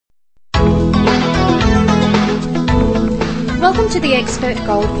Welcome to the Expert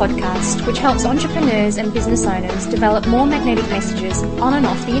Gold podcast, which helps entrepreneurs and business owners develop more magnetic messages on and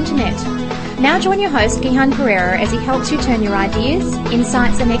off the internet. Now join your host, Gihan Pereira, as he helps you turn your ideas,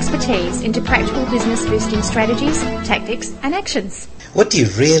 insights and expertise into practical business boosting strategies, tactics and actions. What do you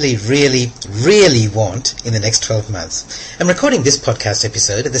really want in the next 12 months? I'm recording this podcast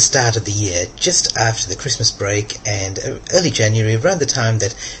episode at the start of the year, just after the Christmas break and early January, around the time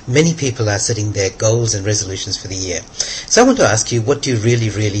that many people are setting their goals and resolutions for the year. So I want to ask you, what do you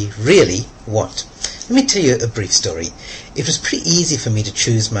really want? Let me tell you a brief story. It was pretty easy for me to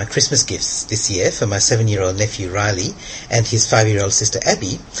choose my Christmas gifts this year for my 7-year-old nephew Riley and his 5-year-old sister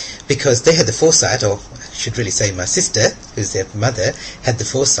Abby, because they had the foresight, or I should really say my sister, who's their mother, had the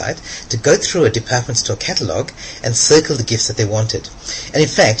foresight to go through a department store catalogue and circle the gifts that they wanted. And in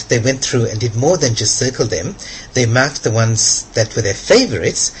fact, they went through and did more than just circle them. They marked the ones that were their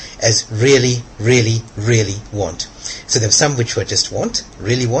favourites as really want. So there were some which were just want,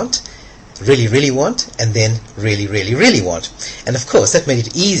 really want, really want, and then really want. And of course, that made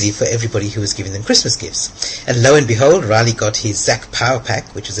it easy for everybody who was giving them Christmas gifts. And lo and behold, Riley got his Zach Power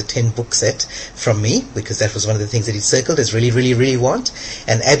Pack, which was a 10-book set from me, because that was one of the things that he circled as really want.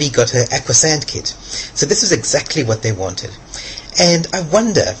 And Abby got her Aqua Sand kit. So this was exactly what they wanted. And I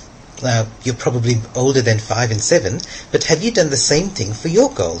wonder, now you're probably older than 5 and 7, but have you done the same thing for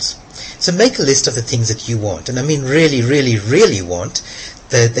your goals? So make a list of the things that you want, and I mean really want,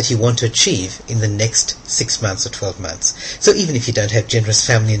 that you want to achieve in the next 6 months or 12 months. So even if you don't have generous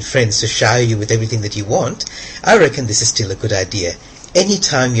family and friends to shower you with everything that you want, I reckon this is still a good idea.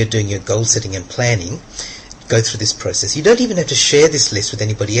 Anytime you're doing your goal setting and planning, go through this process. You don't even have to share this list with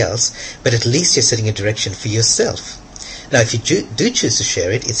anybody else, but at least you're setting a direction for yourself. Now, if you do choose to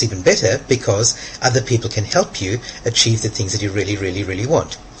share it, it's even better, because other people can help you achieve the things that you really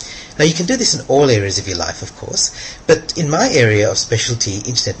want. Now, you can do this in all areas of your life, of course, but in my area of specialty,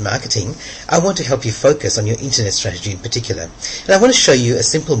 internet marketing, I want to help you focus on your internet strategy in particular. And I want to show you a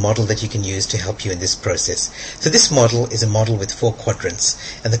simple model that you can use to help you in this process. So this model is a model with 4 quadrants,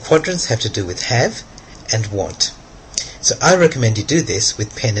 and the quadrants have to do with have and want. So I recommend you do this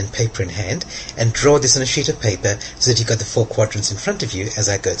with pen and paper in hand, and draw this on a sheet of paper so that you've got the 4 quadrants in front of you as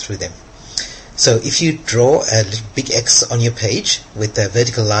I go through them. So if you draw a little big X on your page with a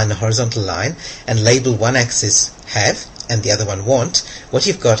vertical line and a horizontal line, and label one axis have and the other one want, what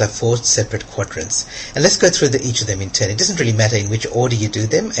you've got are 4 separate quadrants. And let's go through each of them in turn. It doesn't really matter in which order you do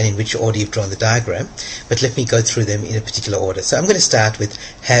them and in which order you've drawn the diagram, but let me go through them in a particular order. So I'm going to start with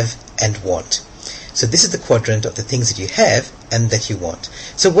have and want. So this is the quadrant of the things that you have and that you want.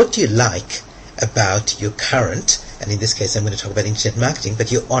 So what do you like about your current, and in this case I'm going to talk about internet marketing,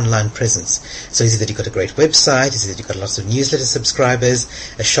 but your online presence? So is it that you've got a great website? Is it that you've got lots of newsletter subscribers,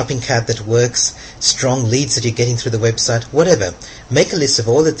 a shopping cart that works, strong leads that you're getting through the website? Whatever. Make a list of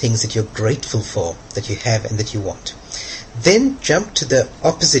all the things that you're grateful for, that you have and that you want. Then jump to the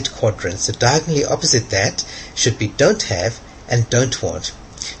opposite quadrant. So diagonally opposite that should be don't have and don't want.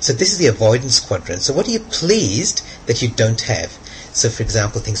 So this is the avoidance quadrant. So what are you pleased that you don't have? So for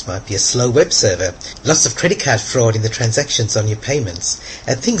example, things might be a slow web server, lots of credit card fraud in the transactions on your payments,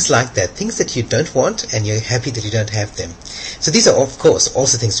 and things like that, things that you don't want and you're happy that you don't have them. So these are of course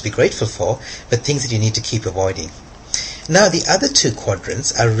also things to be grateful for, but things that you need to keep avoiding. Now the other 2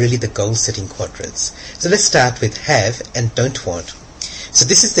 quadrants are really the goal setting quadrants. So let's start with have and don't want. So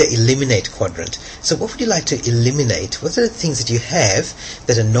this is the eliminate quadrant. So what would you like to eliminate? What are the things that you have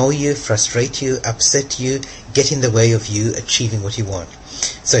that annoy you, frustrate you, upset you, get in the way of you achieving what you want?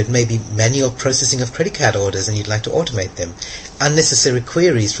 So it may be manual processing of credit card orders and you'd like to automate them, unnecessary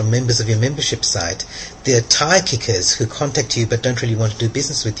queries from members of your membership site, there are tire kickers who contact you but don't really want to do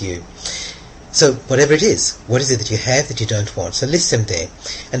business with you. So whatever it is, what is it that you have that you don't want? So list them there.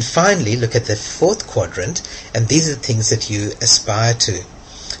 And finally, look at the 4th quadrant, and these are the things that you aspire to.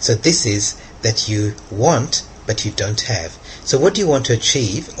 So this is that you want, but you don't have. So what do you want to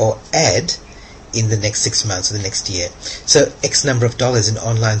achieve or add in the next 6 months or the next year? So X number of dollars in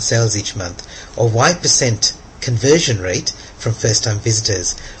online sales each month, or Y% conversion rate from first-time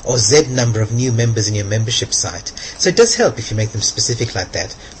visitors, or Z number of new members in your membership site. So it does help if you make them specific like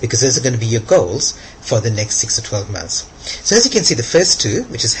that, because those are going to be your goals for the next 6 or 12 months. So as you can see, the first 2,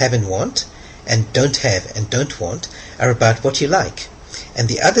 which is have and want, and don't have and don't want, are about what you like, and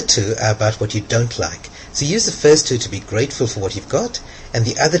the other 2 are about what you don't like. So use the first 2 to be grateful for what you've got, and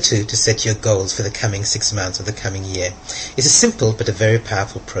the other 2 to set your goals for the coming 6 months or the coming year. It's a simple but a very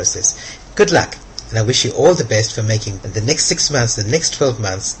powerful process. Good luck, and I wish you all the best for making the next 6 months, the next 12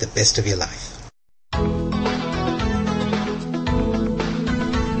 months, the best of your life.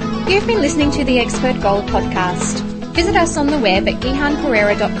 You've been listening to the Expert Gold podcast. Visit us on the web at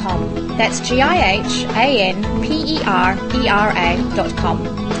gihanperera.com. That's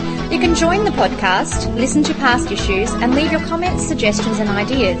GIHANPERERA.com. You can join the podcast, listen to past issues, and leave your comments, suggestions, and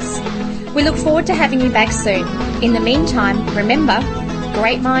ideas. We look forward to having you back soon. In the meantime, remember,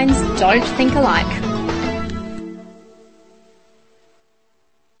 great minds don't think alike.